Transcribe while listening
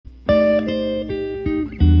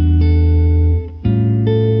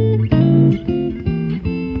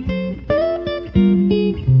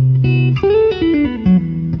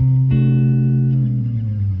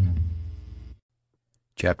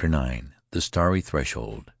Chapter 9. The Starry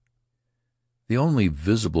Threshold. The only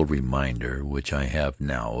visible reminder which I have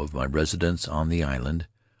now of my residence on the island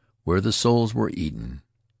where the souls were eaten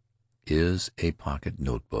is a pocket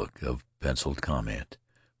notebook of penciled comment,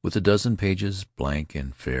 with a dozen pages blank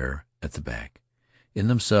and fair at the back, in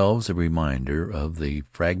themselves a reminder of the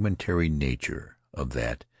fragmentary nature of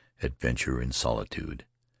that adventure in solitude,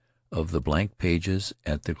 of the blank pages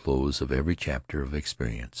at the close of every chapter of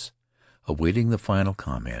experience, awaiting the final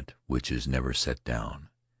comment, which is never set down.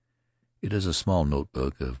 It is a small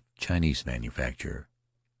notebook of Chinese manufacture,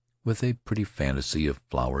 with a pretty fantasy of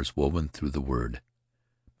flowers woven through the word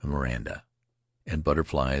memoranda, and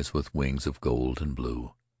butterflies with wings of gold and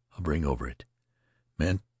blue hovering over it,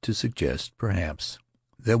 meant to suggest, perhaps,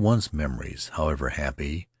 that one's memories, however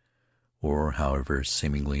happy or however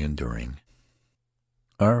seemingly enduring,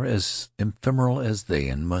 are as ephemeral as they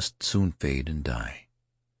and must soon fade and die.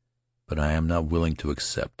 But I am not willing to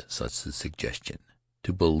accept such a suggestion,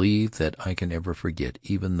 to believe that I can ever forget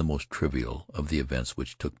even the most trivial of the events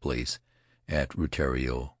which took place at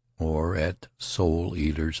Rutiaro or at Soul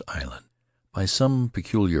Eaters' Island. By some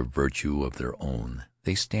peculiar virtue of their own,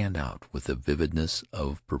 they stand out with the vividness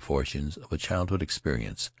of proportions of a childhood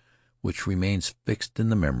experience which remains fixed in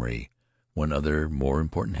the memory when other more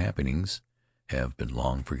important happenings have been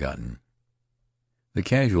long forgotten. The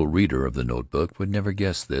casual reader of the notebook would never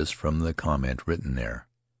guess this from the comment written there.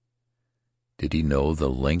 Did he know the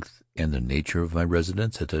length and the nature of my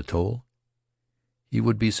residence at the atoll, he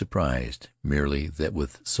would be surprised merely that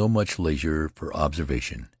with so much leisure for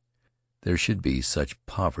observation there should be such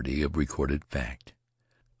poverty of recorded fact.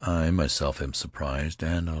 I myself am surprised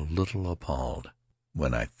and a little appalled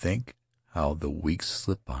when I think how the weeks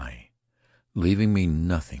slip by, leaving me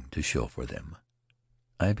nothing to show for them.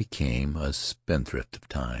 I became a spendthrift of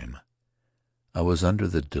time. I was under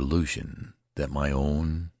the delusion that my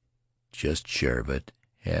own just share of it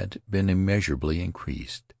had been immeasurably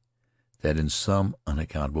increased, that in some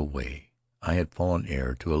unaccountable way I had fallen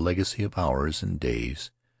heir to a legacy of hours and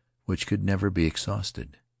days which could never be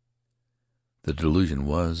exhausted. The delusion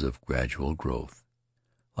was of gradual growth,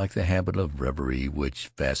 like the habit of reverie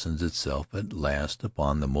which fastens itself at last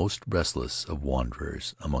upon the most restless of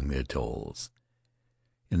wanderers among the atolls.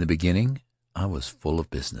 In the beginning I was full of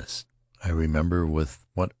business. I remember with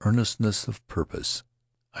what earnestness of purpose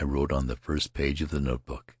I wrote on the first page of the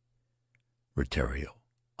notebook, Rutiaro,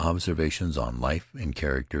 Observations on Life and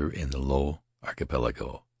Character in the Low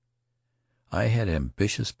Archipelago. I had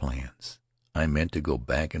ambitious plans. I meant to go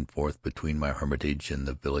back and forth between my hermitage and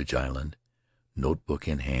the village island, notebook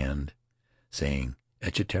in hand, saying,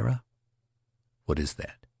 "Etcetera? What is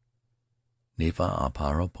that? Neva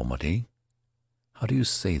aparo pomoti? How do you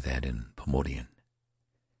say that in Pomodian?"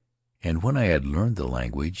 And when I had learned the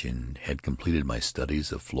language and had completed my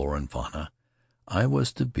studies of flora and fauna, I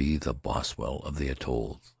was to be the Boswell of the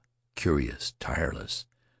atolls, curious, tireless,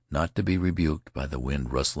 not to be rebuked by the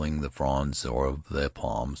wind rustling the fronds or of the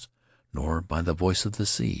palms, nor by the voice of the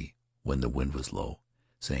sea, when the wind was low,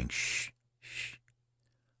 saying "shh, shh,"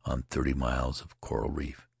 on 30 miles of coral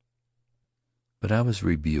reef. But I was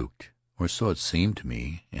rebuked, or so it seemed to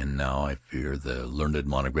me, and now I fear the learned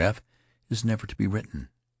monograph is never to be written.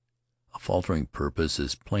 A faltering purpose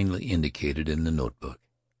is plainly indicated in the notebook.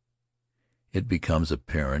 It becomes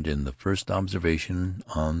apparent in the first observation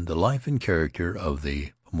on the life and character of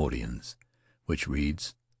the Pomodians, which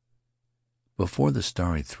reads, "Before the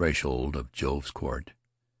starry threshold of Jove's court,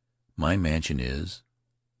 my mansion is,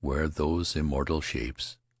 where those immortal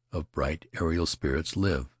shapes of bright aerial spirits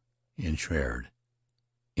live enshrouded,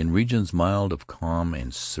 in regions mild of calm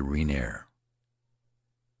and serene air."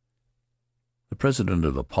 The president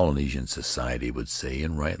of the Polynesian Society would say,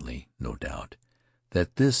 and rightly, no doubt,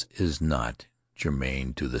 that this is not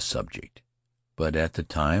germane to the subject, but at the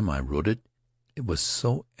time I wrote it, it was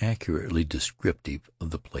so accurately descriptive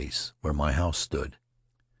of the place where my house stood,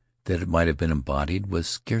 that it might have been embodied with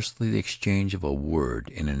scarcely the exchange of a word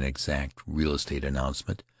in an exact real estate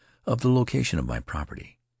announcement of the location of my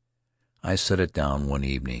property. I set it down one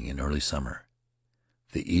evening in early summer,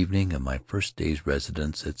 the evening of my first day's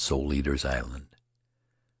residence at Soul Eaters' Island.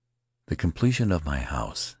 The completion of my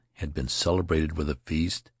house had been celebrated with a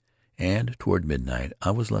feast, and toward midnight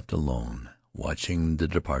I was left alone, watching the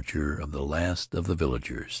departure of the last of the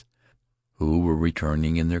villagers, who were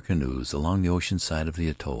returning in their canoes along the ocean side of the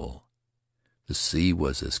atoll. The sea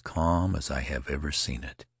was as calm as I have ever seen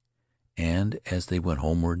it, and as they went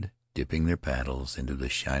homeward, dipping their paddles into the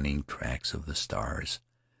shining tracks of the stars,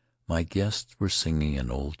 my guests were singing an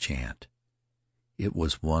old chant. It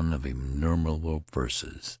was one of innumerable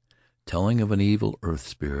verses, telling of an evil earth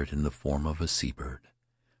spirit in the form of a sea-bird,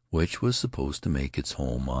 which was supposed to make its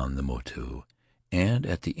home on the motu, and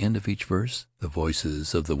at the end of each verse the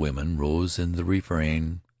voices of the women rose in the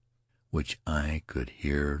refrain which I could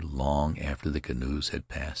hear long after the canoes had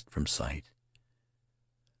passed from sight.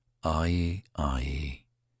 Ai, ai,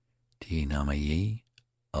 te namai,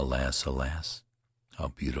 alas, alas, how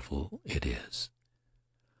beautiful it is.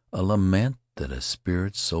 A lament that a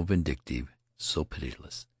spirit so vindictive, so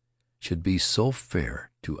pitiless, should be so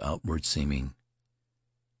fair to outward seeming.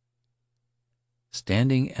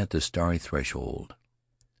 Standing at the starry threshold,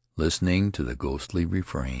 listening to the ghostly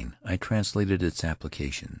refrain, I translated its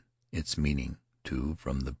application, its meaning, too,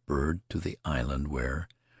 from the bird to the island where,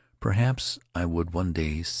 perhaps, I would one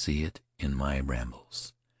day see it in my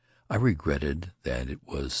rambles. I regretted that it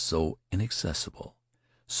was so inaccessible,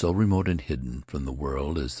 so remote and hidden from the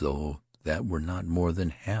world, as though that were not more than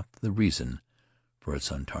half the reason for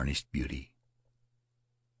its untarnished beauty.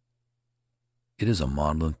 It is a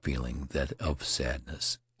maudlin feeling, that of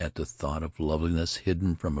sadness at the thought of loveliness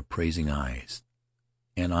hidden from appraising eyes,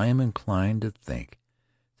 and I am inclined to think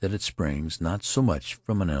that it springs not so much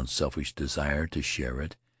from an unselfish desire to share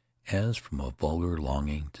it as from a vulgar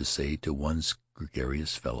longing to say to one's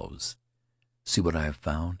gregarious fellows, "See what I have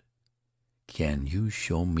found. Can you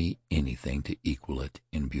show me anything to equal it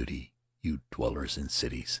in beauty, you dwellers in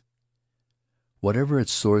cities?" Whatever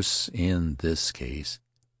its source in this case,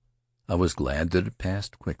 I was glad that it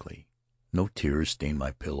passed quickly. No tears stained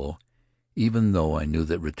my pillow, even though I knew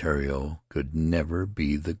that Rutiaro could never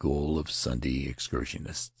be the goal of Sunday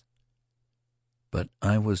excursionists. But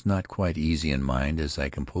I was not quite easy in mind as I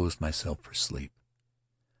composed myself for sleep.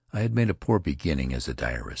 I had made a poor beginning as a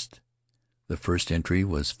diarist. The first entry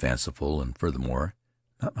was fanciful and, furthermore,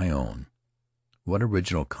 not my own. What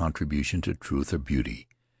original contribution to truth or beauty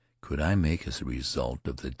could I make as a result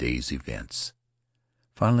of the day's events?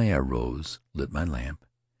 Finally I rose, lit my lamp,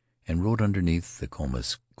 and wrote underneath the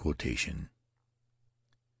Comus quotation: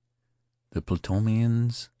 "The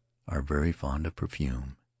Plutonians are very fond of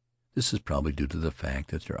perfume. This is probably due to the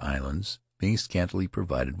fact that their islands, being scantily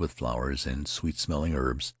provided with flowers and sweet-smelling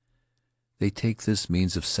herbs, they take this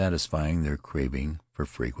means of satisfying their craving for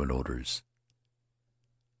fragrant odors."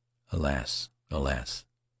 Alas, alas,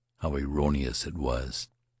 how erroneous it was,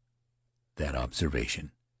 that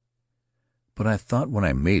observation! But I thought when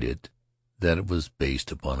I made it that it was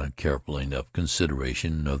based upon a careful enough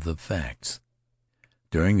consideration of the facts.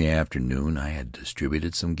 During the afternoon I had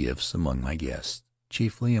distributed some gifts among my guests,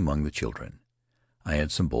 chiefly among the children. I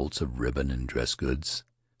had some bolts of ribbon and dress goods,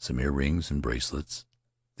 some earrings and bracelets,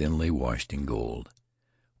 thinly washed in gold,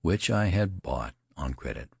 which I had bought on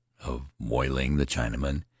credit of Moy Ling the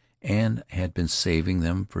Chinaman, and had been saving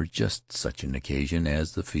them for just such an occasion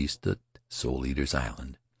as the feast at Soul Eaters'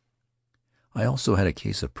 Island. I also had a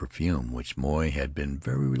case of perfume, which Moy had been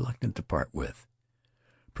very reluctant to part with.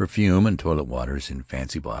 Perfume and toilet waters in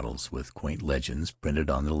fancy bottles, with quaint legends printed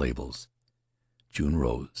on the labels. June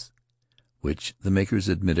Rose, which the makers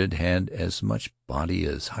admitted had as much body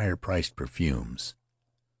as higher-priced perfumes.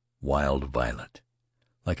 Wild Violet,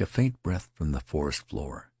 like a faint breath from the forest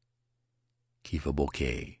floor. Kifa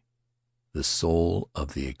Bouquet, the soul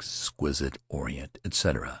of the exquisite Orient,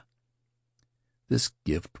 etc. This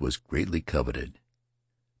gift was greatly coveted.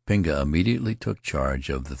 Pinga immediately took charge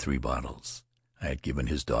of the 3 bottles I had given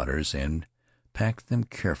his daughters, and packed them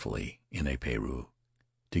carefully in a Peru,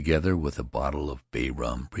 together with a bottle of bay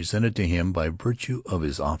rum presented to him by virtue of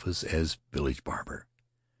his office as village barber.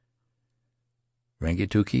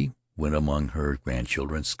 Rangituki went among her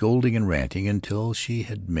grandchildren, scolding and ranting until she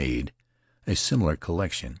had made a similar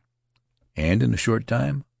collection, and in a short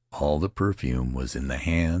time all the perfume was in the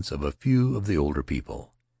hands of a few of the older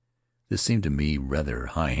people. This seemed to me rather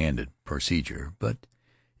high-handed procedure, but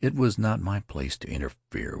it was not my place to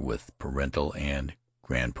interfere with parental and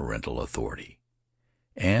grandparental authority,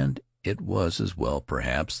 and it was as well,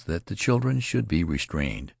 perhaps, that the children should be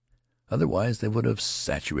restrained. Otherwise they would have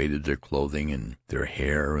saturated their clothing and their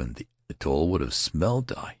hair, and the atoll would have smelled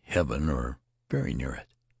to heaven or very near it.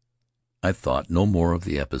 I thought no more of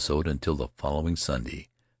the episode until the following Sunday,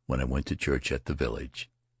 when I went to church at the village.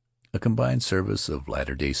 A combined service of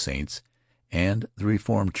Latter-day Saints and the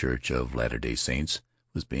Reformed Church of Latter-day Saints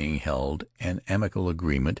was being held, an amicable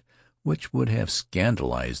agreement which would have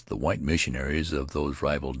scandalized the white missionaries of those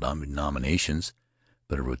rival denominations,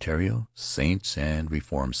 but at Rutiaro, Saints and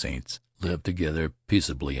Reformed Saints lived together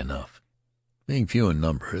peaceably enough. Being few in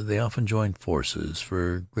number, they often joined forces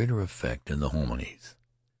for greater effect in the homilies.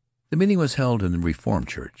 The meeting was held in the Reformed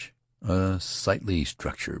Church, a sightly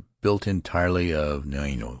structure built entirely of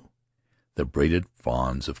nainu, the braided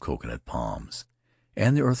fronds of coconut palms,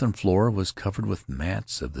 and the earthen floor was covered with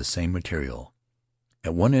mats of the same material.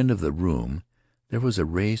 At one end of the room there was a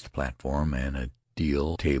raised platform and a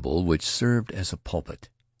deal table which served as a pulpit.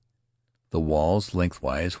 The walls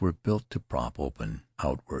lengthwise were built to prop open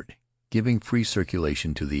outward, giving free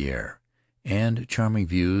circulation to the air, and charming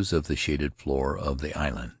views of the shaded floor of the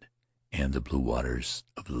island and the blue waters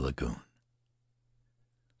of the lagoon.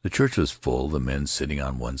 The church was full, the men sitting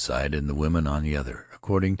on one side and the women on the other,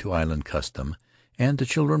 according to island custom, and the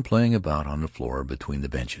children playing about on the floor between the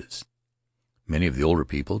benches. Many of the older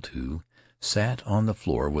people, too, sat on the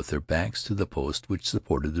floor with their backs to the post which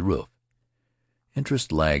supported the roof.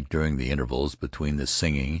 Interest lagged during the intervals between the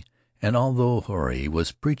singing, and although Faery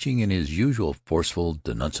was preaching in his usual forceful,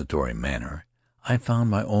 denunciatory manner, I found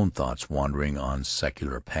my own thoughts wandering on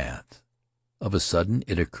secular paths. Of a sudden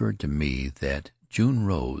it occurred to me that June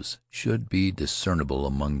Rose should be discernible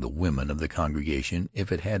among the women of the congregation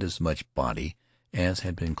if it had as much body as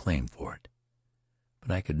had been claimed for it.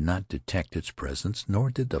 But I could not detect its presence, nor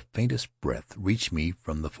did the faintest breath reach me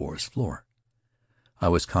from the forest floor. I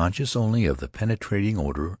was conscious only of the penetrating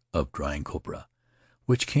odor of drying copra,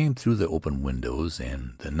 which came through the open windows,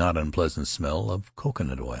 and the not unpleasant smell of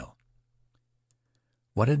cocoanut oil.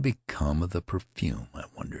 What had become of the perfume, I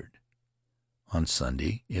wondered. On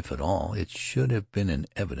Sunday, if at all, it should have been in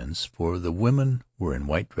evidence, for the women were in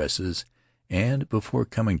white dresses, and before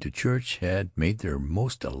coming to church had made their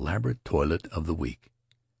most elaborate toilet of the week.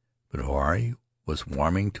 But Faery was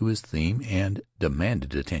warming to his theme and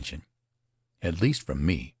demanded attention, at least from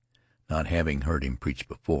me, not having heard him preach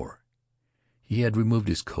before. He had removed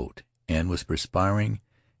his coat, and was perspiring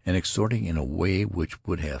and exhorting in a way which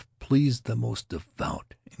would have pleased the most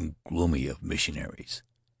devout and gloomy of missionaries.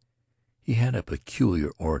 He had a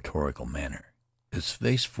peculiar oratorical manner. His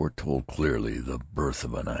face foretold clearly the birth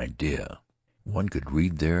of an idea. One could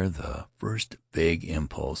read there the first vague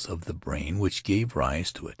impulse of the brain which gave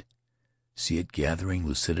rise to it, see it gathering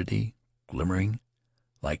lucidity, glimmering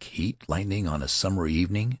like heat lightning on a summer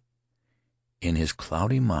evening in his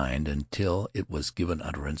cloudy mind, until it was given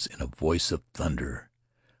utterance in a voice of thunder,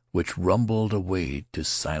 which rumbled away to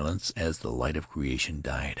silence as the light of creation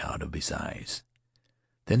died out of his eyes.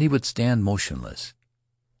 Then he would stand motionless,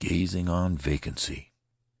 gazing on vacancy,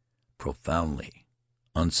 profoundly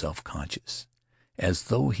unself-conscious, as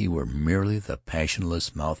though he were merely the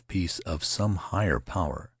passionless mouthpiece of some higher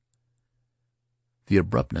power. The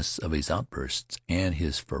abruptness of his outbursts and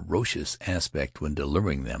his ferocious aspect when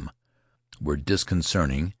delivering them were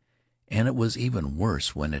disconcerting, and it was even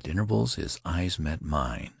worse when at intervals his eyes met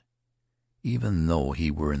mine. Even though he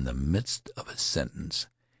were in the midst of a sentence,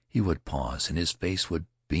 he would pause, and his face would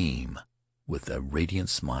beam with a radiant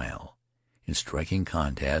smile, in striking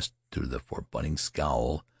contrast to the forbidding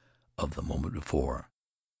scowl of the moment before.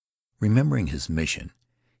 Remembering his mission,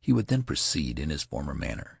 he would then proceed in his former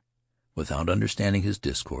manner. Without understanding his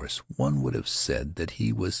discourse, one would have said that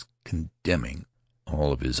he was condemning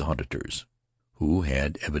all of his auditors, who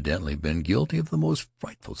had evidently been guilty of the most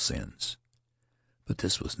frightful sins. But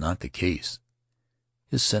this was not the case.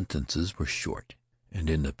 His sentences were short, and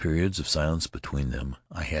in the periods of silence between them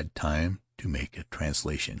I had time to make a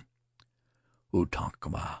translation.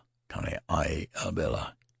 Utakaba tane ai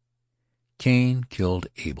abela. Cain killed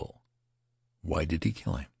Abel. Why did he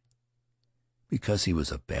kill him? Because he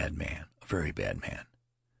was a bad man, a very bad man.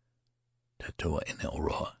 Tatoa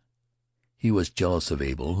inelroa. He was jealous of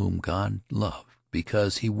Abel, whom God loved,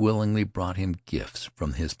 because he willingly brought him gifts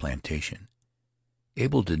from his plantation.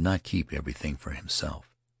 Abel did not keep everything for himself.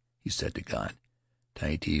 He said to God,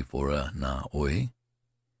 Taiti fora na oi.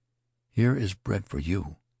 Here is bread for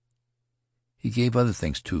you. He gave other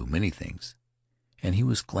things too, many things, and he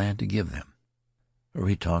was glad to give them. Or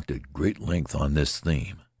he talked at great length on this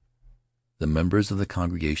theme, the members of the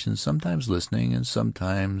congregation sometimes listening and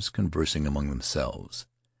sometimes conversing among themselves.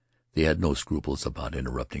 They had no scruples about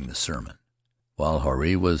interrupting the sermon. While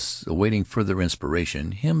Faery was awaiting further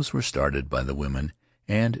inspiration, hymns were started by the women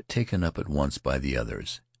and taken up at once by the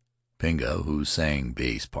others. Pinga, who sang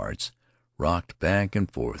bass parts, rocked back and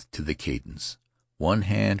forth to the cadence, one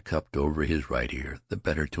hand cupped over his right ear, the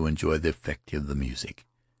better to enjoy the effect of the music.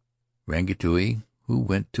 Rangitui, who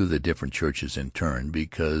went to the different churches in turn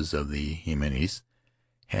because of the Jimenez,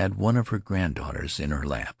 had one of her granddaughters in her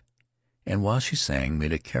lap, and while she sang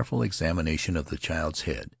made a careful examination of the child's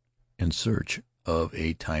head in search of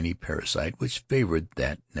a tiny parasite which favored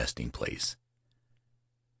that nesting place.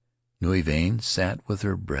 Nui Vane sat with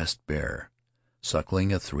her breast bare,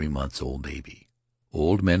 suckling a 3-month-old baby.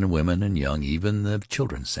 Old men and women and young, even the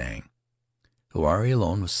children, sang. Faery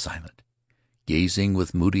alone was silent, gazing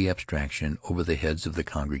with moody abstraction over the heads of the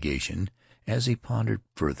congregation as he pondered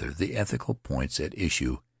further the ethical points at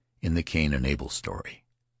issue in the Cain and Abel story.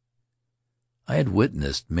 I had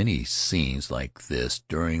witnessed many scenes like this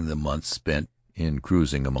during the months spent in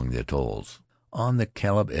cruising among the atolls on the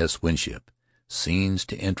Caleb S. Winship, scenes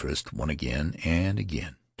to interest one again and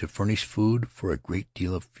again, to furnish food for a great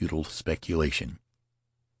deal of futile speculation.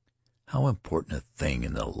 How important a thing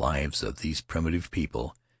in the lives of these primitive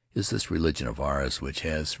people is this religion of ours, which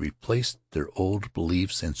has replaced their old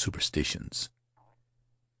beliefs and superstitions.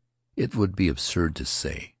 It would be absurd to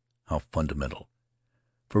say how fundamental,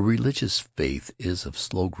 for religious faith is of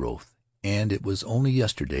slow growth, and it was only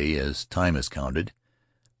yesterday, as time is counted,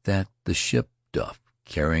 that the ship Duff,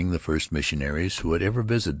 carrying the first missionaries who had ever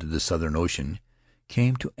visited the Southern Ocean,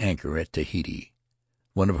 came to anchor at Tahiti.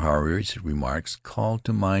 One of Huirai's remarks called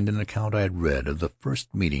to mind an account I had read of the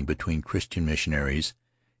first meeting between Christian missionaries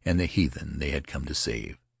and the heathen they had come to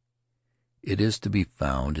save. It is to be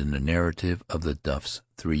found in the narrative of the Duff's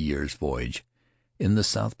 3 years' voyage in the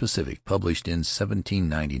South Pacific, published in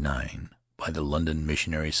 1799 by the London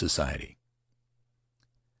Missionary Society.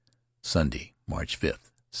 Sunday, March 5th,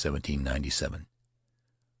 1797.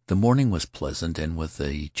 The morning was pleasant, and with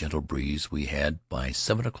a gentle breeze we had by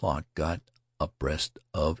 7 o'clock got abreast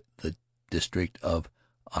of the district of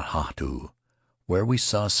Ahatu, where we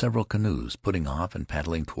saw several canoes putting off and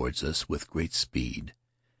paddling towards us with great speed.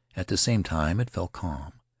 At the same time it fell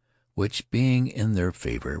calm, which being in their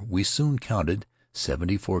favor, we soon counted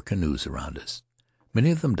 74 canoes around us,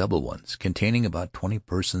 many of them double ones, containing about 20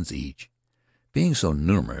 persons each. Being so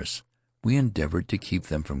numerous, we endeavored to keep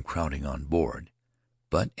them from crowding on board,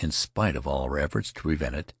 but in spite of all our efforts to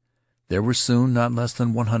prevent it, there were soon not less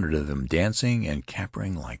than 100 of them dancing and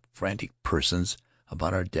capering like frantic persons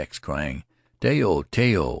about our decks, crying "Teo,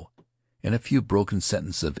 Teo," and a few broken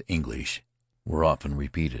sentences of English were often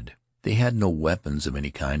repeated. They had no weapons of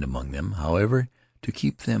any kind among them. However, to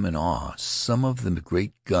keep them in awe, some of the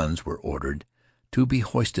great guns were ordered to be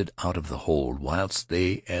hoisted out of the hold, whilst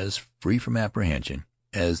they, as free from apprehension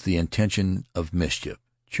as the intention of mischief,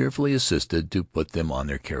 cheerfully assisted to put them on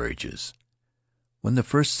their carriages. When the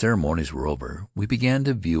first ceremonies were over, we began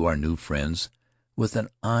to view our new friends with an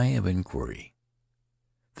eye of inquiry.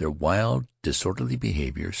 Their wild, disorderly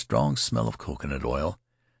behavior, strong smell of cocoanut oil,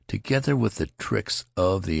 together with the tricks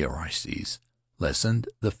of the Aurices, lessened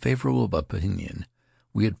the favorable opinion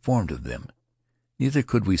we had formed of them. Neither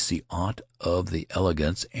could we see aught of the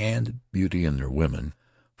elegance and beauty in their women,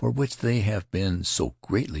 for which they have been so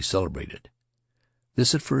greatly celebrated.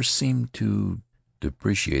 This at first seemed to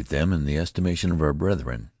depreciate them in the estimation of our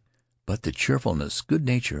brethren, but the cheerfulness, good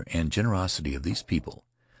nature, and generosity of these people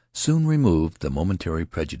soon removed the momentary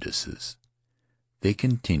prejudices. They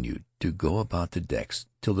continued to go about the decks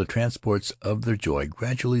till the transports of their joy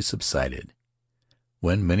gradually subsided,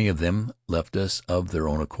 when many of them left us of their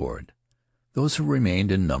own accord. Those who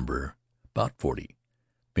remained, in number about 40,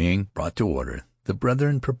 being brought to order, the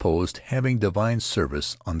brethren proposed having divine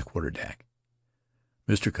service on the quarter-deck.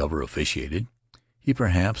 Mr. Cover officiated. He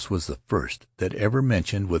perhaps was the first that ever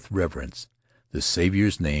mentioned with reverence the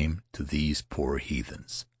Saviour's name to these poor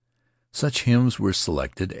heathens. Such hymns were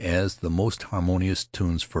selected as the most harmonious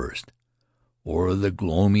tunes first, "O'er the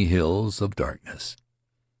gloomy hills of darkness,"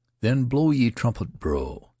 then "Blow ye trumpet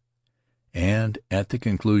blow," and at the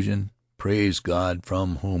conclusion, "Praise God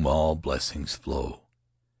from whom all blessings flow."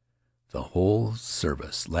 The whole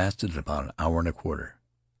service lasted about an hour and a quarter.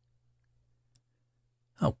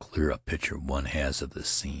 How clear a picture one has of the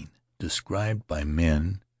scene, described by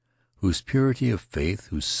men whose purity of faith,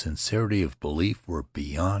 whose sincerity of belief were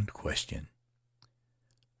beyond question.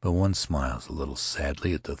 But one smiles a little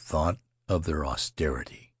sadly at the thought of their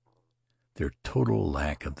austerity, their total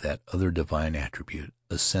lack of that other divine attribute,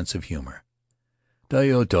 a sense of humor.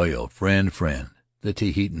 "Tayo, tayo, friend, friend," the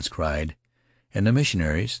Tahitians cried, and the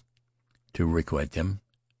missionaries, to requite them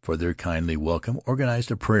for their kindly welcome, organized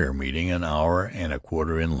a prayer meeting an hour and a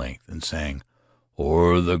quarter in length, and sang,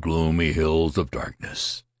 "O'er the gloomy hills of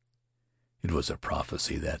darkness." It was a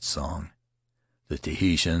prophecy, that song. The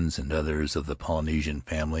Tahitians and others of the Polynesian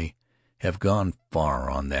family have gone far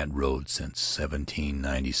on that road since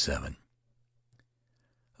 1797.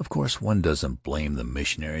 Of course one doesn't blame the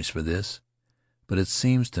missionaries for this, but it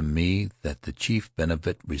seems to me that the chief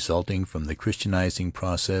benefit resulting from the Christianizing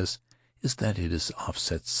process is that it has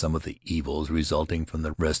offset some of the evils resulting from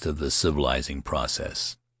the rest of the civilizing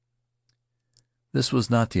process. This was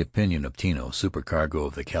not the opinion of Tino, supercargo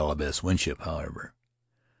of the Caleb S. Winship, however.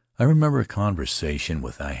 I remember a conversation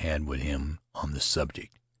I had with him on the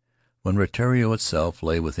subject, when Retiaro itself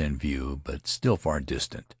lay within view, but still far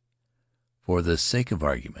distant. For the sake of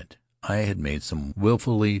argument, I had made some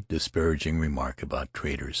willfully disparaging remark about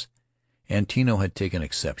traders, and Tino had taken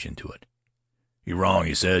exception to it. "You're wrong,"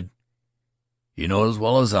 he said. "You know as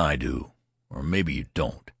well as I do, or maybe you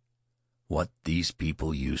don't, what these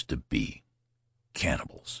people used to be.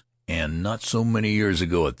 Cannibals, and not so many years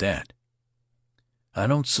ago at that. I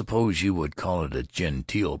don't suppose you would call it a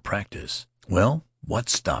genteel practice. Well, what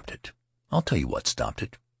stopped it? I'll tell you what stopped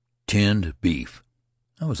it. Tinned beef."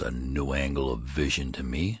 That was a new angle of vision to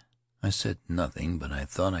me. I said nothing, but I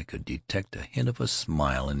thought I could detect a hint of a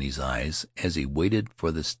smile in his eyes as he waited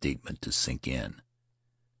for the statement to sink in.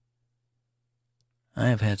 "I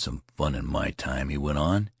have had some fun in my time," he went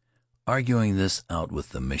on, "arguing this out with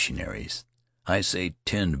the missionaries. I say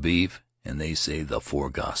tinned beef, and they say the four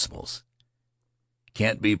Gospels.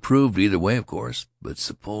 Can't be proved either way, of course, but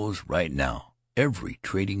suppose right now every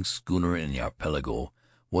trading schooner in the archipelago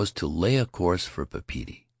was to lay a course for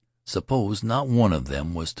Papeete. Suppose not one of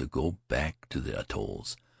them was to go back to the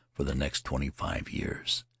atolls for the next 25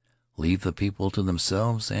 years. Leave the people to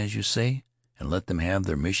themselves, as you say, and let them have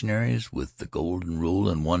their missionaries with the Golden Rule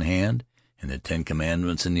in one hand and the Ten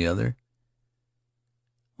Commandments in the other.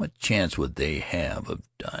 What chance would they have of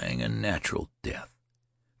dying a natural death?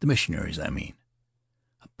 The missionaries, I mean.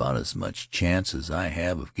 About as much chance as I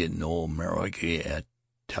have of getting old Maroke at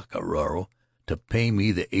Takararo to pay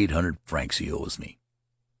me the 800 francs he owes me.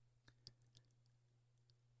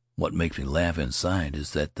 What makes me laugh inside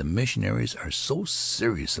is that the missionaries are so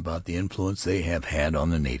serious about the influence they have had on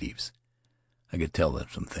the natives. I could tell them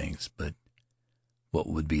some things, but what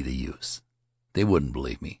would be the use? They wouldn't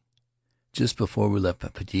believe me. Just before we left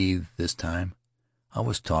Papeete this time, I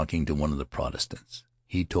was talking to one of the Protestants.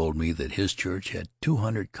 He told me that his church had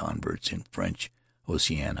 200 converts in French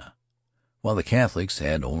Oceania, while the Catholics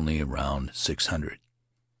had only around 600,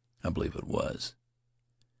 I believe it was.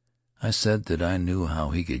 I said that I knew how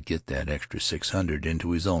he could get that extra 600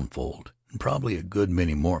 into his own fold, and probably a good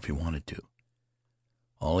many more if he wanted to.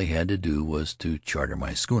 All he had to do was to charter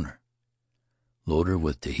my schooner, load her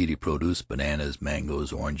with Tahiti produce, bananas,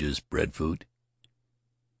 mangoes, oranges, breadfruit.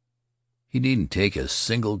 He needn't take a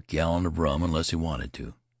single gallon of rum unless he wanted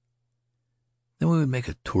to. Then we would make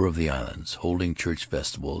a tour of the islands, holding church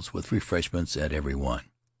festivals with refreshments at every one.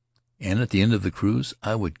 And at the end of the cruise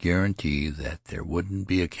I would guarantee that there wouldn't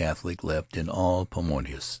be a Catholic left in all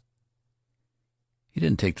Paumotus. He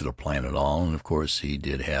didn't take to the plan at all, and of course he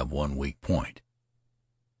did have one weak point.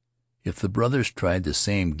 If the brothers tried the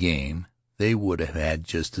same game, they would have had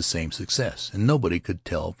just the same success, and nobody could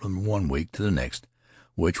tell from one week to the next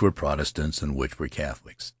which were Protestants and which were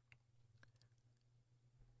Catholics.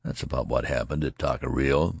 That's about what happened at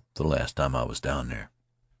Takararo the last time I was down there.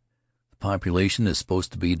 The population is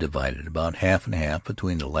supposed to be divided about half and half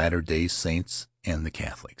between the Latter-day Saints and the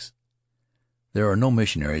Catholics. There are no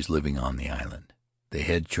missionaries living on the island. The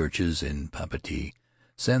head churches in Papeete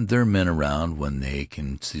send their men around when they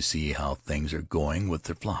can to see how things are going with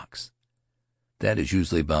their flocks. That is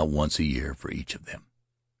usually about once a year for each of them.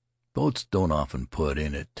 Boats don't often put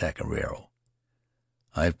in at Takararo.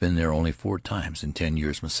 I've been there only 4 times in 10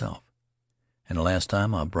 years myself, and the last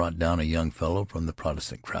time I brought down a young fellow from the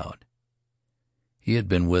Protestant crowd. He had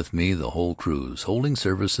been with me the whole cruise, holding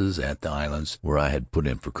services at the islands where I had put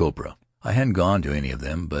in for copra. I hadn't gone to any of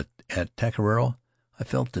them, but at Takararo I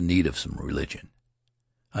felt the need of some religion.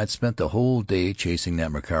 I'd spent the whole day chasing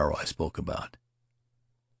that Macaro I spoke about.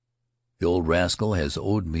 The old rascal has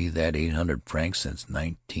owed me that 800 francs since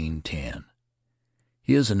 1910.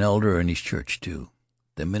 He is an elder in his church, too.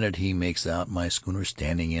 The minute he makes out my schooner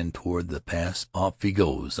standing in toward the pass, off he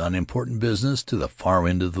goes on important business to the far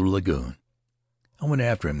end of the lagoon. I went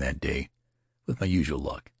after him that day, with my usual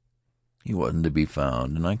luck. He wasn't to be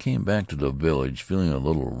found, and I came back to the village feeling a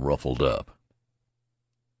little ruffled up.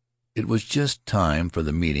 It was just time for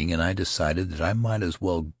the meeting, and I decided that I might as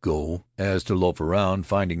well go as to loaf around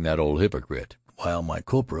finding that old hypocrite while my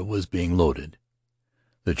copra was being loaded.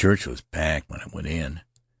 The church was packed when I went in.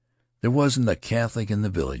 There wasn't a Catholic in the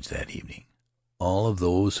village that evening. All of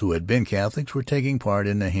those who had been Catholics were taking part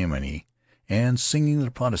in the hymnody and singing the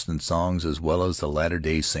Protestant songs as well as the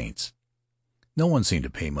Latter-day Saints. No one seemed to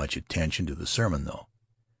pay much attention to the sermon, though.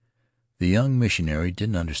 The young missionary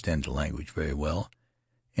didn't understand the language very well,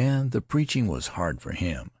 and the preaching was hard for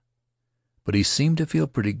him. But he seemed to feel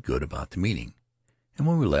pretty good about the meeting, and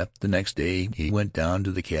when we left the next day he went down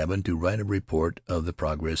to the cabin to write a report of the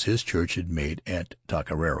progress his church had made at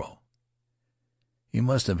Takararo. He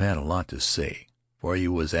must have had a lot to say, for he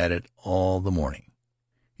was at it all the morning.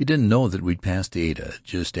 He didn't know that we'd passed Ada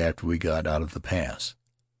just after we got out of the pass.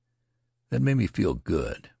 That made me feel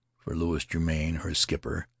good, for Louis Germain, her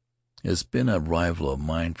skipper, It's been a rival of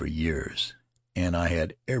mine for years, and I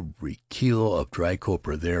had every kilo of dry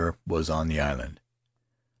copra there was on the island.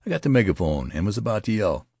 I got the megaphone and was about to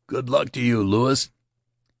yell, "Good luck to you, Louis,"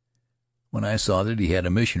 when I saw that he had a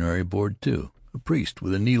missionary aboard, too, a priest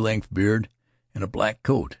with a knee-length beard and a black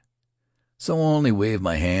coat. So I only waved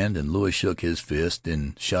my hand, and Louis shook his fist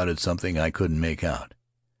and shouted something I couldn't make out.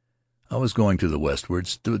 I was going to the westward,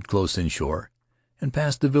 stood close inshore, and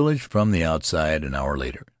passed the village from the outside an hour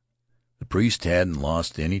later. The priest hadn't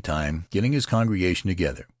lost any time getting his congregation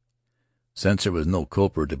together. Since there was no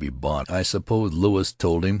copra to be bought, I suppose Louis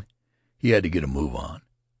told him he had to get a move on.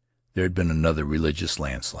 There had been another religious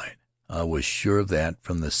landslide. I was sure of that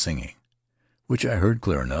from the singing, which I heard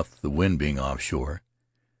clear enough, the wind being offshore.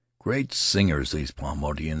 Great singers, these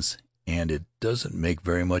Paumotuans, and it doesn't make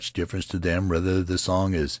very much difference to them whether the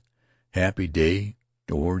song is Happy Day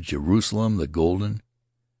or Jerusalem the Golden.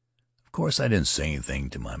 Of course I didn't say anything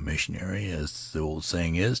to my missionary, as the old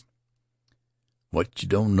saying is, what you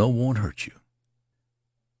don't know won't hurt you.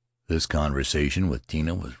 This conversation with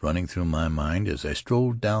Tina was running through my mind as I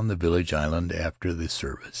strolled down the village island after the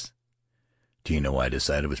service. Tino, I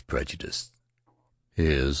decided, was prejudiced.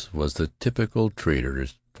 His was the typical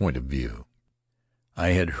trader's point of view. I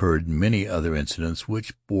had heard many other incidents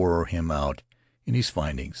which bore him out in his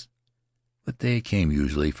findings, but they came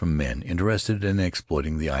usually from men interested in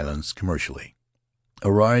exploiting the islands commercially.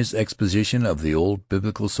 Arai's exposition of the old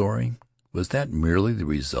biblical story, was that merely the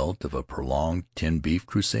result of a prolonged tinned beef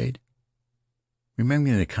crusade?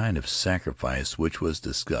 Remembering the kind of sacrifice which was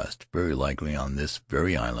discussed, very likely on this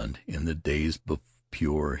very island, in the days of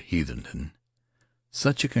pure heathendom,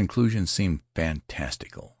 such a conclusion seemed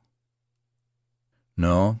fantastical.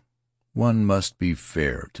 No, one must be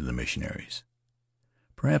fair to the missionaries.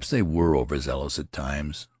 Perhaps they were overzealous at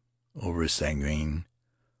times, over-sanguine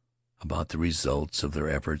about the results of their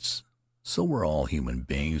efforts. So were all human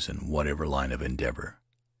beings in whatever line of endeavor.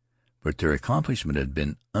 But their accomplishment had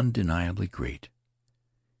been undeniably great.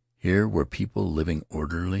 Here were people living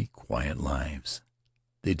orderly, quiet lives.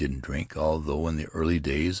 They didn't drink, although in the early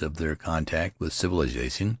days of their contact with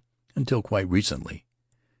civilization, until quite recently,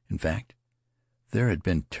 in fact, there had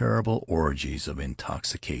been terrible orgies of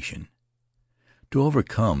intoxication. To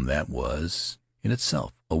overcome that was, in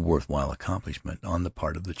itself, a worthwhile accomplishment on the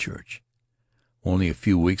part of the Church. Only a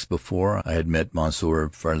few weeks before I had met Monsieur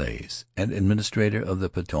Farlais, an administrator of the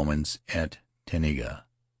Potomans at Teniga.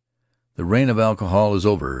 "The reign of alcohol is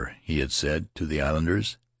over," he had said to the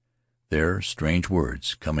islanders. There, strange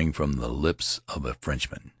words coming from the lips of a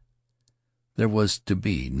Frenchman. There was to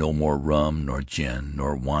be no more rum, nor gin,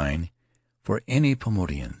 nor wine for any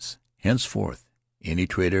Paumotuans. Henceforth, any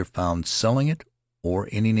trader found selling it, or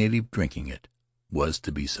any native drinking it, was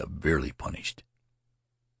to be severely punished.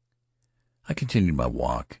 I continued my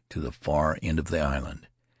walk to the far end of the island,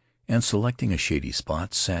 and selecting a shady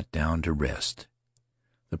spot, sat down to rest.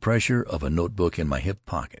 The pressure of a notebook in my hip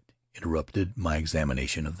pocket interrupted my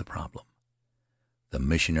examination of the problem. The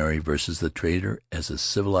missionary versus the trader as a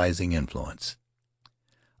civilizing influence.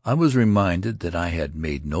 I was reminded that I had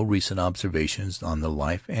made no recent observations on the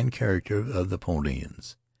life and character of the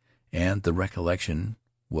Paumotuans, and the recollection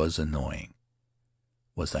was annoying.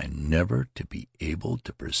 Was I never to be able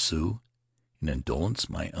to pursue in indolence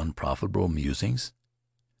my unprofitable musings?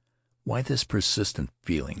 Why this persistent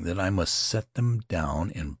feeling that I must set them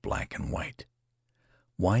down in black and white?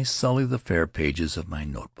 Why sully the fair pages of my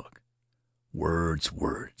notebook? Words,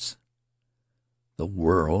 words. The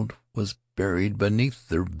world was buried beneath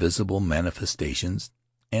their visible manifestations,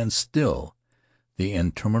 and still the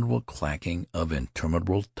interminable clacking of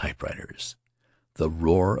interminable typewriters, the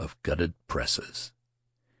roar of gutted presses.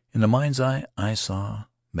 In the mind's eye I saw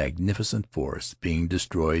magnificent forests being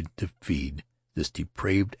destroyed to feed this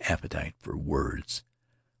depraved appetite for words,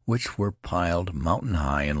 which were piled mountain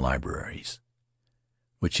high in libraries,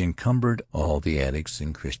 which encumbered all the attics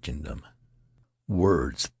in Christendom.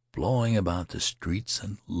 Words blowing about the streets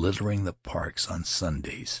and littering the parks on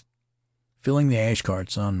Sundays, filling the ash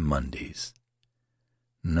carts on Mondays.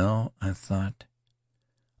 No, I thought,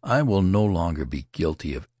 I will no longer be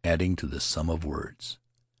guilty of adding to the sum of words.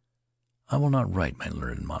 I will not write my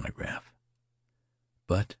learned monograph.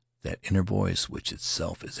 But that inner voice, which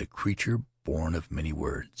itself is a creature born of many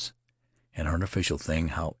words, an artificial thing,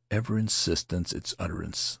 however insistent its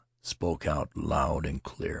utterance, spoke out loud and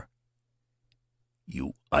clear.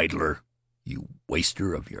 "You idler, you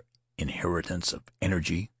waster of your inheritance of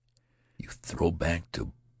energy, you throwback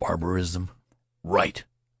to barbarism, write!"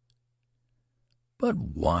 "But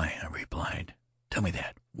why?" I replied. "Tell me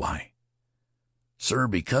that. Why?" "Sir,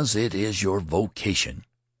 because it is your vocation."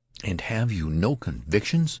 "And have you no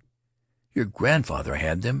convictions?" Your grandfather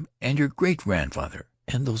had them, and your great-grandfather,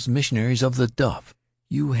 and those missionaries of the Duff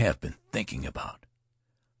you have been thinking about.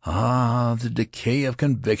 Ah, the decay of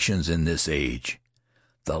convictions in this age!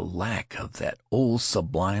 The lack of that old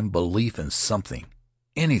sublime belief in something,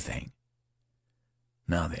 anything.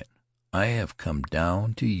 Now then, I have come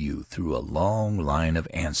down to you through a long line of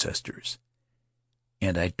ancestors,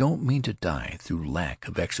 and I don't mean to die through lack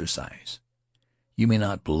of exercise. You may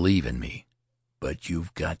not believe in me, but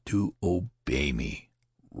you've got to obey me.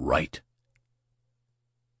 Right?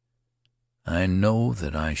 I know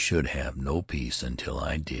that I should have no peace until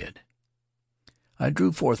I did. I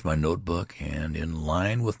drew forth my notebook, and, in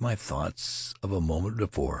line with my thoughts of a moment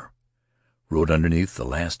before, wrote underneath the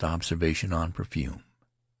last observation on perfume: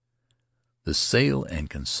 "The sale and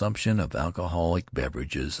consumption of alcoholic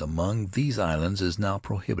beverages among these islands is now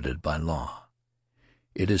prohibited by law.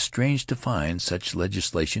 It is strange to find such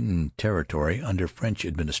legislation in territory under French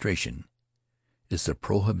administration. Is the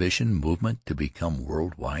prohibition movement to become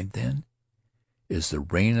world-wide, then? Is the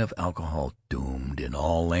reign of alcohol doomed in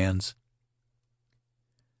all lands?"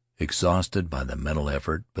 Exhausted by the mental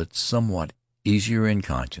effort, but somewhat easier in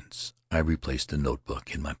conscience, I replaced the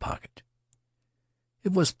notebook in my pocket.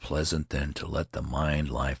 It was pleasant then to let the mind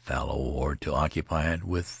lie fallow, or to occupy it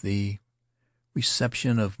with the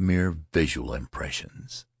reception of mere visual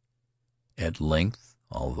impressions. At length,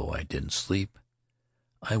 although I didn't sleep,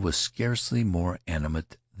 I was scarcely more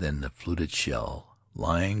animate than the fluted shell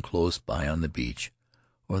lying close by on the beach,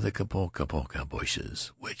 or the kapoka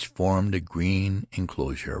bushes which formed a green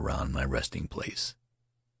enclosure around my resting place.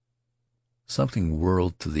 Something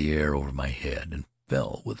whirled through the air over my head and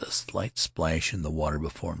fell with a slight splash in the water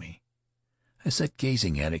before me. I sat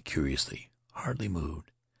gazing at it curiously, hardly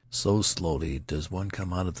moved. So slowly does one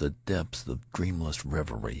come out of the depths of dreamless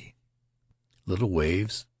reverie. Little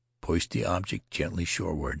waves pushed the object gently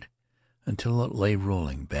shoreward until it lay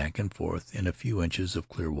rolling back and forth in a few inches of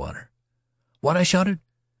clear water. "What?" I shouted.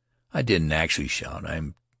 I didn't actually shout.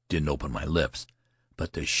 I didn't open my lips,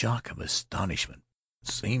 but the shock of astonishment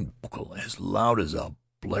seemed as loud as a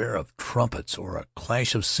blare of trumpets or a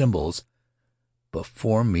clash of cymbals.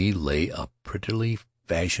 Before me lay a prettily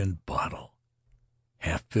fashioned bottle,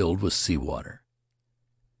 half filled with sea-water,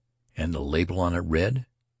 and the label on it read,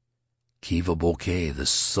 "Kiva Bouquet, the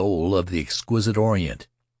soul of the exquisite Orient."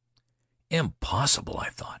 Impossible, I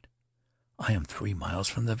thought. I am 3 miles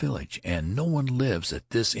from the village, and no one lives at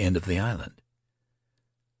this end of the island.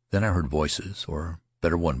 Then I heard voices, or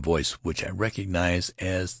better, one voice which I recognized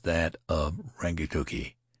as that of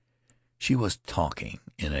Rangituki. She was talking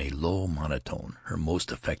in a low monotone, her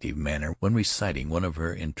most effective manner when reciting one of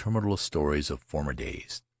her interminable stories of former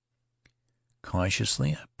days.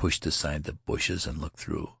 Cautiously I pushed aside the bushes and looked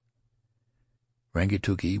through.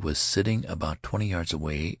 Rangituki was sitting about 20 yards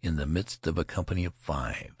away in the midst of a company of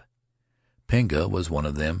 5. Pinga was one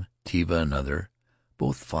of them, Tiva another,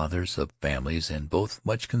 both fathers of families and both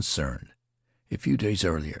much concerned, a few days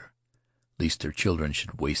earlier, lest their children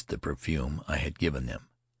should waste the perfume I had given them.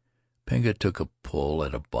 Pinga took a pull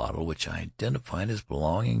at a bottle which I identified as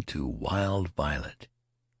belonging to Wild Violet.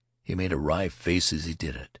 He made a wry face as he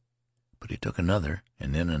did it, but he took another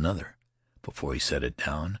and then another before he set it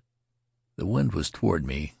down. The wind was toward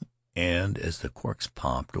me, and as the corks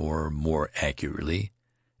popped, or more accurately,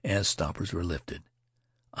 as stoppers were lifted,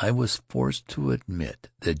 I was forced to admit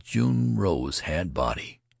that June Rose had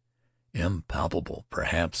body. Impalpable,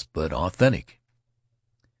 perhaps, but authentic.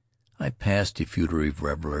 I passed defeatory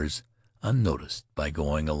revelers unnoticed by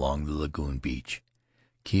going along the lagoon beach,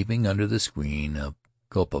 keeping under the screen of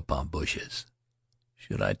kopapa bushes.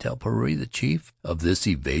 Should I tell Faery, the chief, of this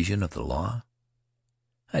evasion of the law?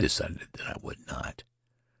 I decided that I would not,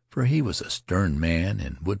 for he was a stern man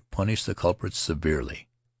and would punish the culprits severely.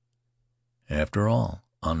 After all,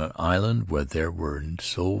 on an island where there were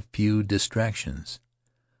so few distractions,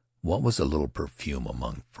 what was a little perfume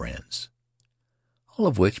among friends? All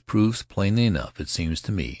of which proves plainly enough, it seems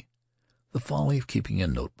to me, the folly of keeping a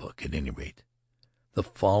notebook, at any rate, the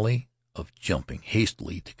folly of jumping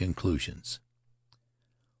hastily to conclusions.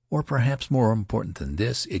 Or perhaps more important than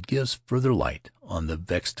this, it gives further light on the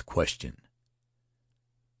vexed question: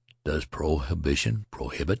 does prohibition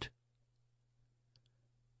prohibit?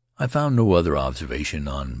 I found no other observation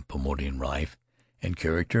on Paumotuan life and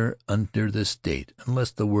character under this date,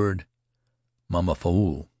 unless the word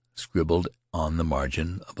Mamafau, scribbled on the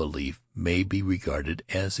margin of a leaf, may be regarded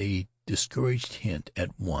as a discouraged hint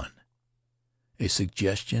at one, a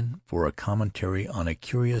suggestion for a commentary on a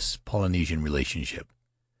curious Polynesian relationship.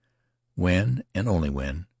 When, and only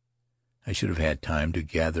when, I should have had time to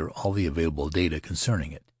gather all the available data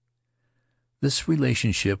concerning it. This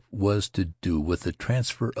relationship was to do with the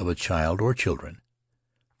transfer of a child or children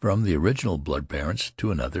from the original blood parents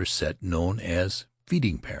to another set known as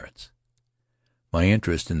feeding parents. My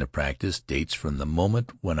interest in the practice dates from the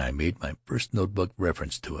moment when I made my first notebook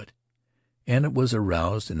reference to it, and it was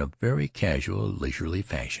aroused in a very casual, leisurely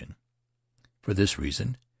fashion. For this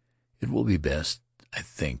reason, it will be best, I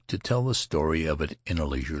think, to tell the story of it in a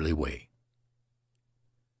leisurely way.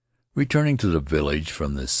 Returning to the village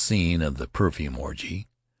from the scene of the perfume orgy,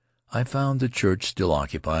 I found the church still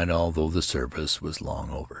occupied, although the service was long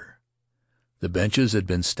over. The benches had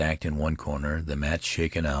been stacked in one corner, the mats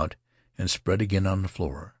shaken out and spread again on the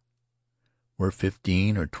floor, where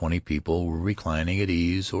 15 or 20 people were reclining at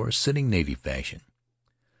ease or sitting native fashion,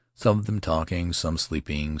 some of them talking, some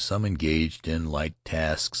sleeping, some engaged in light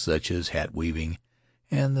tasks such as hat-weaving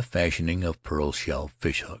and the fashioning of pearl-shell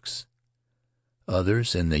fish-hooks,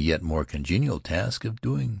 others in the yet more congenial task of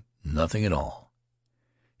doing nothing at all.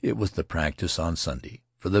 It was the practice on Sunday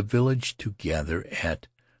for the village to gather at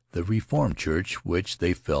the Reformed Church, which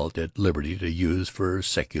they felt at liberty to use for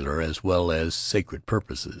secular as well as sacred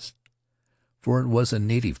purposes, for it was a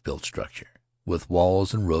native-built structure, with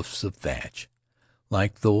walls and roofs of thatch,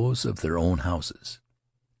 like those of their own houses.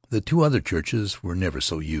 The two other churches were never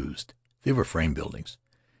so used. They were frame buildings,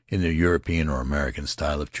 in the European or American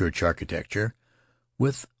style of church architecture,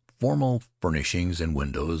 with formal furnishings and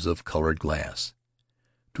windows of colored glass.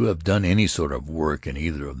 To have done any sort of work in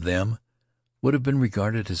either of them would have been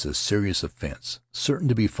regarded as a serious offense, certain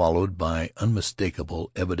to be followed by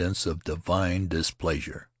unmistakable evidence of divine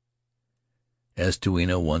displeasure. As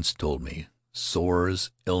Tuina once told me,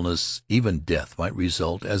 sores, illness, even death might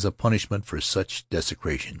result as a punishment for such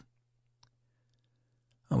desecration.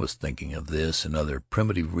 I was thinking of this and other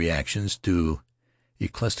primitive reactions to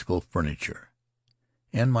ecclesiastical furniture,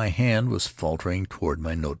 and my hand was faltering toward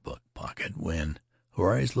my notebook pocket when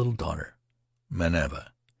Huirai's little daughter, Manava,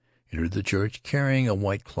 entered the church carrying a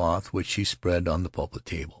white cloth which she spread on the pulpit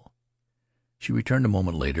table. She returned a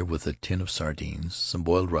moment later with a tin of sardines, some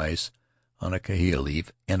boiled rice on a kahia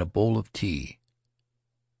leaf, and a bowl of tea.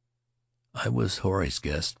 I was Huirai's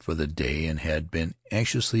guest for the day and had been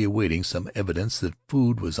anxiously awaiting some evidence that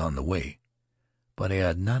food was on the way, but I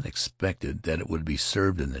had not expected that it would be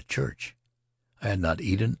served in the church. I had not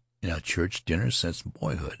eaten in a church dinner since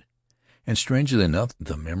boyhood, and strangely enough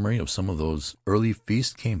the memory of some of those early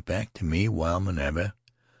feasts came back to me while Manava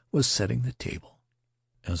was setting the table,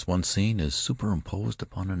 as one scene is superimposed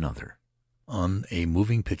upon another on a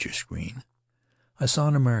moving picture screen. I saw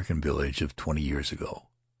an American village of 20 years ago,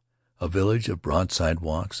 a village of broad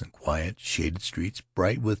sidewalks and quiet, shaded streets,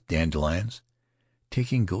 bright with dandelions,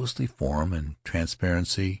 taking ghostly form and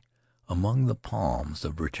transparency among the palms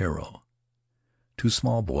of Rotero. Two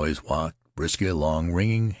small boys walked briskly along,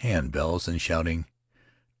 ringing handbells and shouting,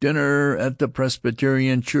 "Dinner at the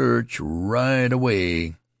Presbyterian Church right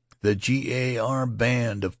away. The G.A.R.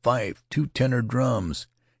 band, a fife, 2 tenor drums,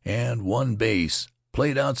 and 1 bass,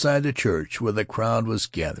 played outside the church where the crowd was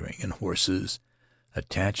gathering, and horses,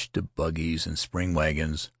 attached to buggies and spring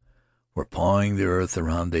wagons, were pawing the earth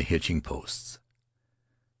around the hitching posts."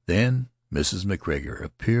 Then Mrs. McGregor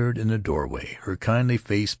appeared in the doorway, her kindly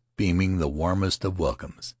face beaming the warmest of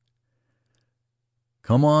welcomes.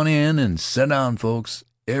 "Come on in and set down, folks.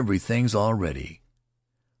 Everything's all ready."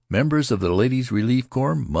 Members of the Ladies' Relief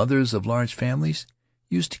Corps, mothers of large families,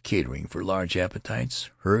 used to catering for large appetites,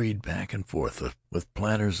 hurried back and forth with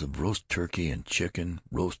platters of roast turkey and chicken,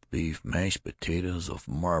 roast beef, mashed potatoes of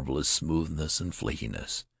marvelous smoothness and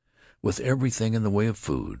flakiness, with everything in the way of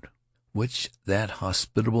food which that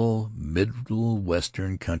hospitable Middle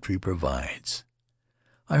Western country provides.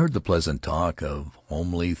 I heard the pleasant talk of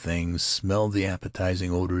homely things, smelled the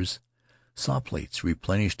appetizing odors, saw plates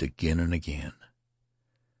replenished again and again.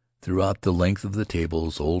 Throughout the length of the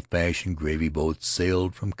tables old-fashioned gravy boats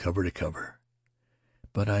sailed from cover to cover.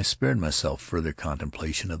 But I spared myself further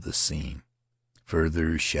contemplation of the scene,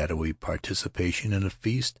 further shadowy participation in a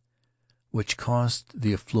feast which cost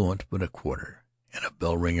the affluent but a quarter, and a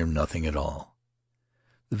bell-ringer nothing at all.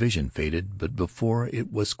 The vision faded, but before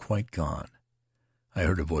it was quite gone, I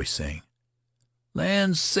heard a voice saying,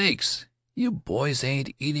 "Land sakes, you boys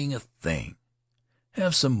ain't eating a thing.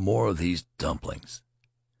 Have some more of these dumplings.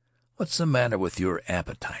 What's the matter with your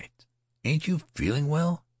appetite? Ain't you feeling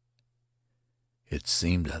well?" It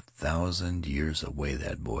seemed 1,000 years away,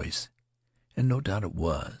 that voice, and no doubt it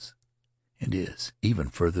was, and is, even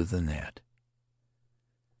further than that.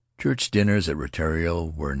 Church dinners at Rotary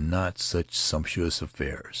were not such sumptuous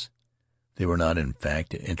affairs. They were not, in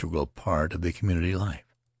fact, an integral part of the community life.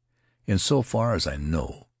 In so far as I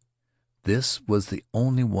know, This was the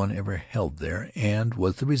only one ever held there, and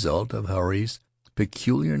was the result of Huirai's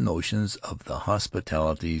peculiar notions of the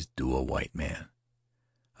hospitalities due a white man.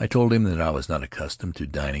 I told him that I was not accustomed to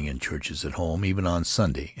dining in churches at home, even on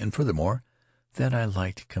Sunday, and furthermore, that I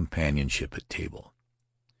liked companionship at table.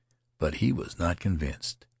 But he was not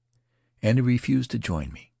convinced, and he refused to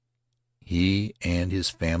join me. He and his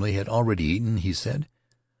family had already eaten, he said,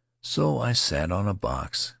 so I sat on a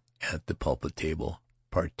box at the pulpit table,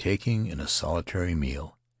 partaking in a solitary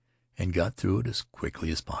meal, and got through it as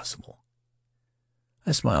quickly as possible.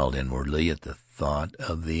 I smiled inwardly at the thought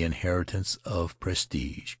of the inheritance of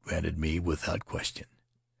prestige granted me without question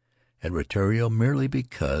at Rutiaro, merely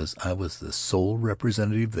because I was the sole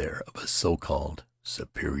representative there of a so-called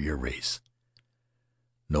superior race.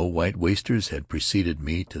 No white wasters had preceded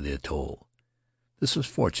me to the atoll. This was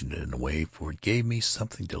fortunate in a way, for it gave me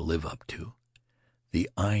something to live up to, the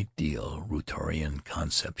ideal Rutiaroan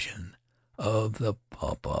conception of the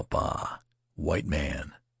Papapa white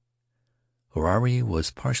man. Faery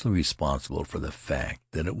was partially responsible for the fact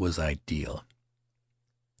that it was ideal.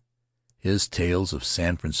 His tales of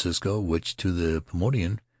San Francisco, which to the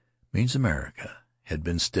Paumotuan means America, had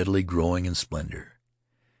been steadily growing in splendor.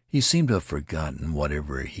 He seemed to have forgotten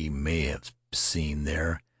whatever he may have seen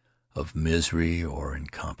there of misery or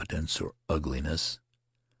incompetence or ugliness.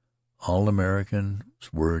 All Americans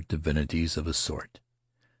were divinities of a sort.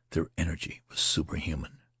 Their energy was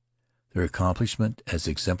superhuman. Their accomplishment, as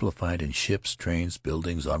exemplified in ships, trains,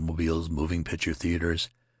 buildings, automobiles, moving picture theaters,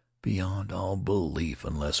 beyond all belief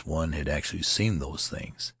unless one had actually seen those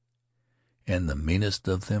things. And the meanest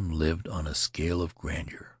of them lived on a scale of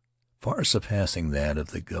grandeur far surpassing that of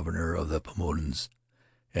the governor of the Paumotuans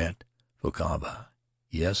at Fakavava.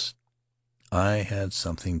 Yes, I had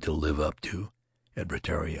something to live up to at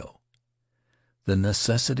Rutiaro. The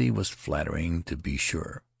necessity was flattering, to be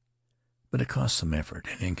sure, but it cost some effort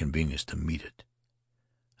and inconvenience to meet it.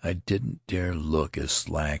 I didn't dare look as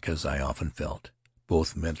slack as I often felt,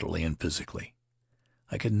 both mentally and physically.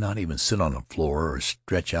 I could not even sit on the floor or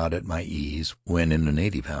stretch out at my ease when in a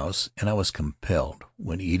native house, and I was compelled,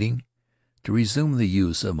 when eating, to resume the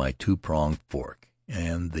use of my two-pronged fork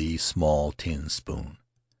and the small tin spoon,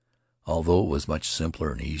 although it was much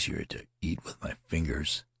simpler and easier to eat with my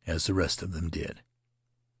fingers, as the rest of them did.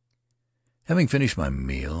 Having finished my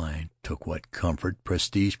meal, I took what comfort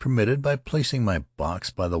prestige permitted by placing my box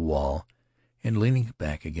by the wall and leaning it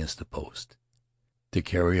back against a post.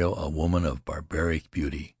 Takiero, a woman of barbaric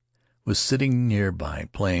beauty, was sitting near by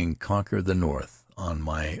playing Conquer the North on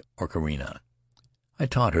my ocarina. I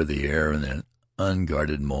taught her the air in an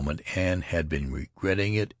unguarded moment, and had been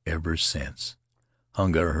regretting it ever since.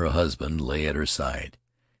 Hunga, her husband, lay at her side,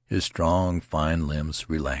 his strong, fine limbs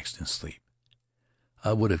relaxed in sleep.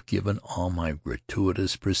 I would have given all my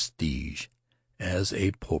gratuitous prestige as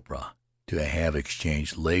a popra to have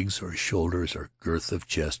exchanged legs or shoulders or girth of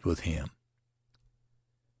chest with him.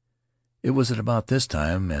 It was at about this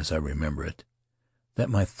time, as I remember it, that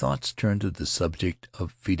my thoughts turned to the subject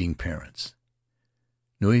of feeding parents.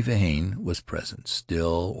 Nui Vahine was present,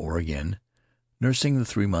 still or again, nursing the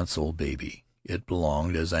 3-month-old baby. It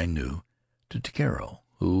belonged, as I knew, to Takiero,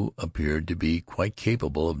 who appeared to be quite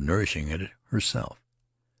capable of nourishing it herself.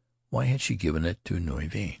 Why had she given it to Nui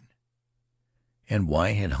Vahine? And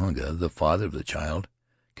why had Hunga, the father of the child,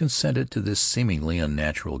 consented to this seemingly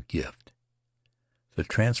unnatural gift? The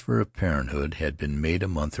transfer of parenthood had been made a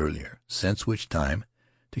month earlier, since which time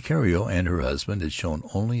Takiero and her husband had shown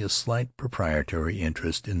only a slight proprietary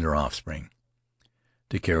interest in their offspring.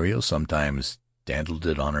 Takiero sometimes dandled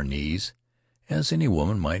it on her knees, as any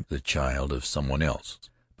woman might the child of someone else,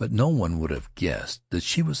 but no one would have guessed that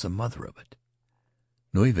she was the mother of it.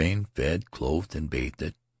 Nui Vahine fed, clothed, and bathed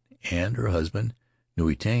it, and her husband,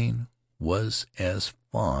 Nui Tane, was as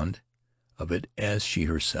fond of it as she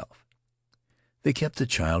herself. They kept the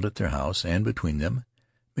child at their house, and between them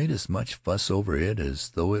made as much fuss over it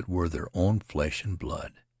as though it were their own flesh and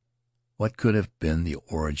blood. What could have been the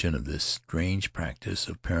origin of this strange practice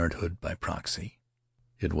of parenthood by proxy?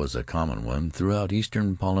 It was a common one throughout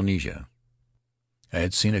eastern Polynesia. I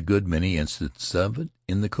had seen a good many instances of it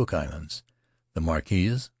in the Cook Islands, the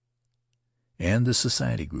Marquesas, and the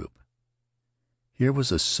Society Group. Here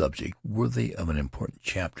was a subject worthy of an important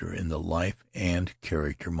chapter in the Life and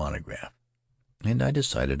Character monograph, and I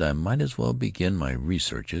decided I might as well begin my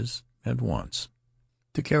researches at once.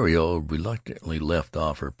 Takiero reluctantly left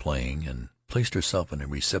off her playing and placed herself in a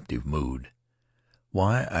receptive mood.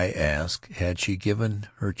 Why, I asked, had she given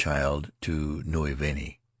her child to Nui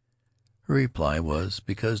Vahine? Her reply was,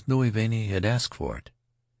 because Nui Vahine had asked for it.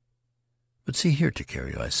 "But see here,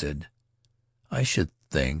 Takiero," I said, "I should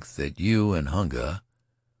think that you and Hunga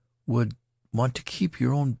would want to keep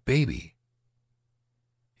your own baby.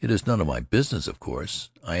 It is none of my business, of course.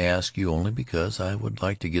 I ask you only because I would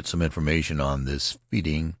like to get some information on this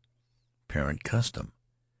feeding parent custom.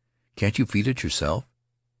 Can't you feed it yourself?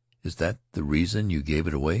 Is that the reason you gave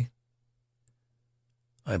it away?"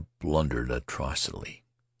 I blundered atrociously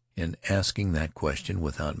in asking that question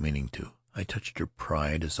without meaning to. I touched her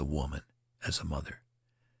pride as a woman, as a mother.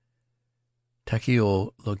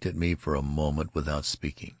 Takeo looked at me for a moment without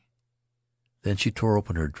speaking. Then she tore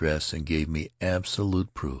open her dress and gave me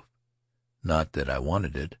absolute proof, not that I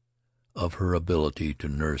wanted it, of her ability to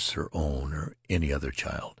nurse her own or any other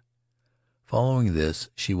child. Following this,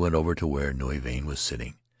 she went over to where Nui Vane was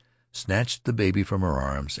sitting, snatched the baby from her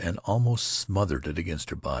arms, and almost smothered it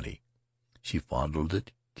against her body. She fondled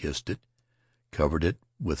it, kissed it, covered it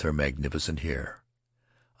with her magnificent hair.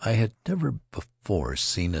 I had never before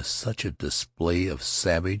seen such a display of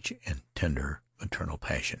savage and tender maternal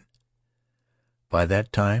passion. By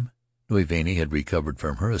that time Nui Vane had recovered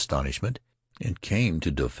from her astonishment and came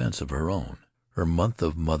to defense of her own. Her month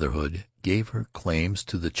of motherhood gave her claims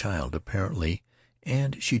to the child, apparently,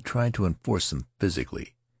 and she tried to enforce them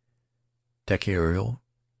physically. Takeo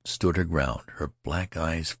stood her ground, her black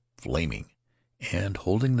eyes flaming, and,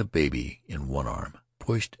 holding the baby in one arm,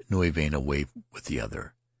 pushed Nui Vane away with the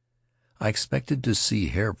other. I expected to see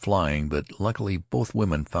hair flying, but luckily both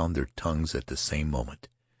women found their tongues at the same moment.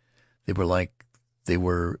 They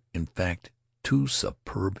were, in fact, two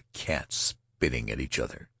superb cats spitting at each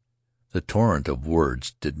other. The torrent of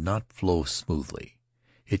words did not flow smoothly.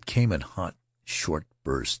 It came in hot, short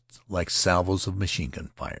bursts, like salvos of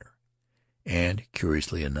machine-gun fire. And,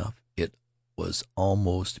 curiously enough, it was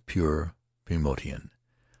almost pure Paumotuan,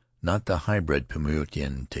 not the hybrid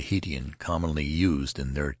Paumotuan Tahitian commonly used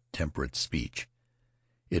in their temperate speech.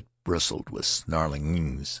 It bristled with snarling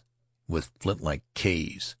ngs, with flint-like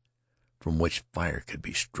k's, from which fire could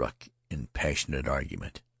be struck in passionate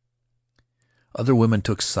argument. Other women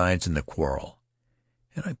took sides in the quarrel,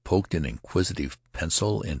 and I poked an inquisitive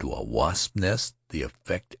pencil into a wasp's nest. The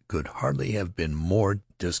effect could hardly have been more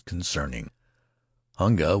disconcerting.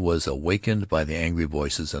 Hunga was awakened by the angry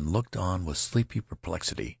voices and looked on with sleepy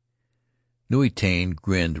perplexity. Nui Vane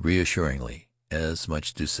grinned reassuringly, as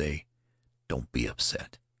much to say, "Don't be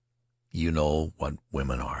upset. You know what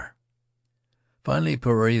women are." Finally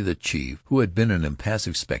Faery, the chief, who had been an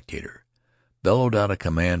impassive spectator, bellowed out a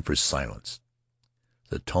command for silence.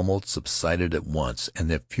 The tumult subsided at once, and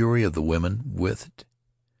the fury of the women with it.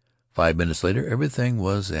 5 minutes later everything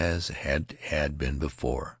was as had been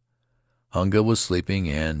before. Hunga was sleeping,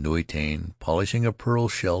 and Nui Vane polishing a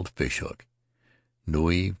pearl-shelled fish-hook.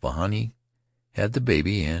 Nui Vahine had the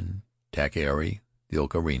baby, and Takeo the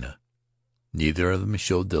ocarina. Neither of them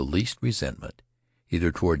showed the least resentment,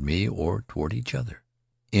 either toward me or toward each other.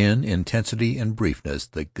 In intensity and briefness,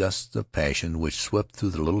 the gusts of passion which swept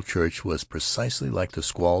through the little church was precisely like the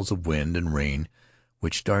squalls of wind and rain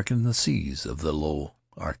which darken the seas of the low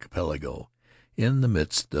archipelago in the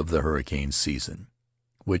midst of the hurricane season,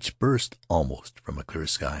 which burst almost from a clear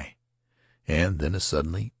sky, and then as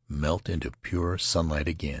suddenly melt into pure sunlight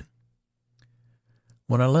again.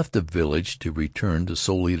 When I left the village to return to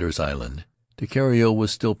Soul Eaters Island, Takeo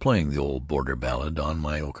was still playing the old border ballad on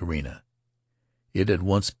my ocarina. It had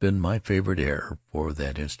once been my favorite air for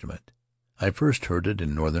that instrument. I first heard it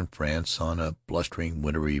in northern France on a blustering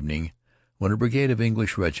winter evening when a brigade of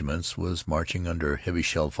English regiments was marching under heavy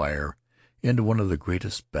shell fire into one of the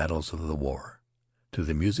greatest battles of the war, to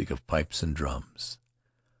the music of pipes and drums.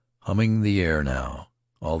 Humming the air now,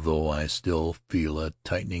 although I still feel a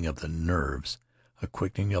tightening of the nerves, a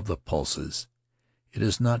quickening of the pulses, it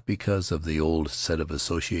is not because of the old set of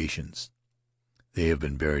associations. They have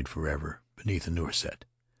been buried forever beneath a newer set.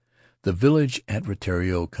 The village at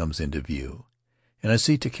Retiaro comes into view, and I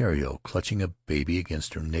see Takeo clutching a baby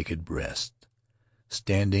against her naked breast,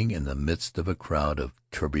 standing in the midst of a crowd of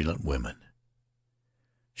turbulent women.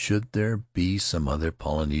 Should there be some other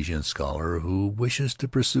Polynesian scholar who wishes to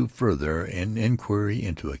pursue further an inquiry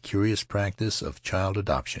into a curious practice of child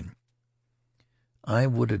adoption, I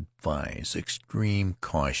would advise extreme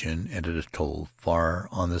caution at an atoll far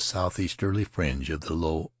on the southeasterly fringe of the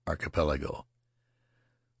low archipelago.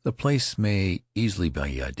 The place may easily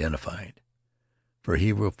be identified, for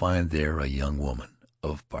he will find there a young woman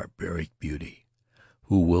of barbaric beauty,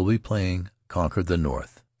 who will be playing Conquer the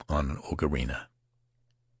North on an ocarina.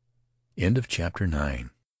 End of Chapter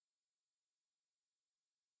 9.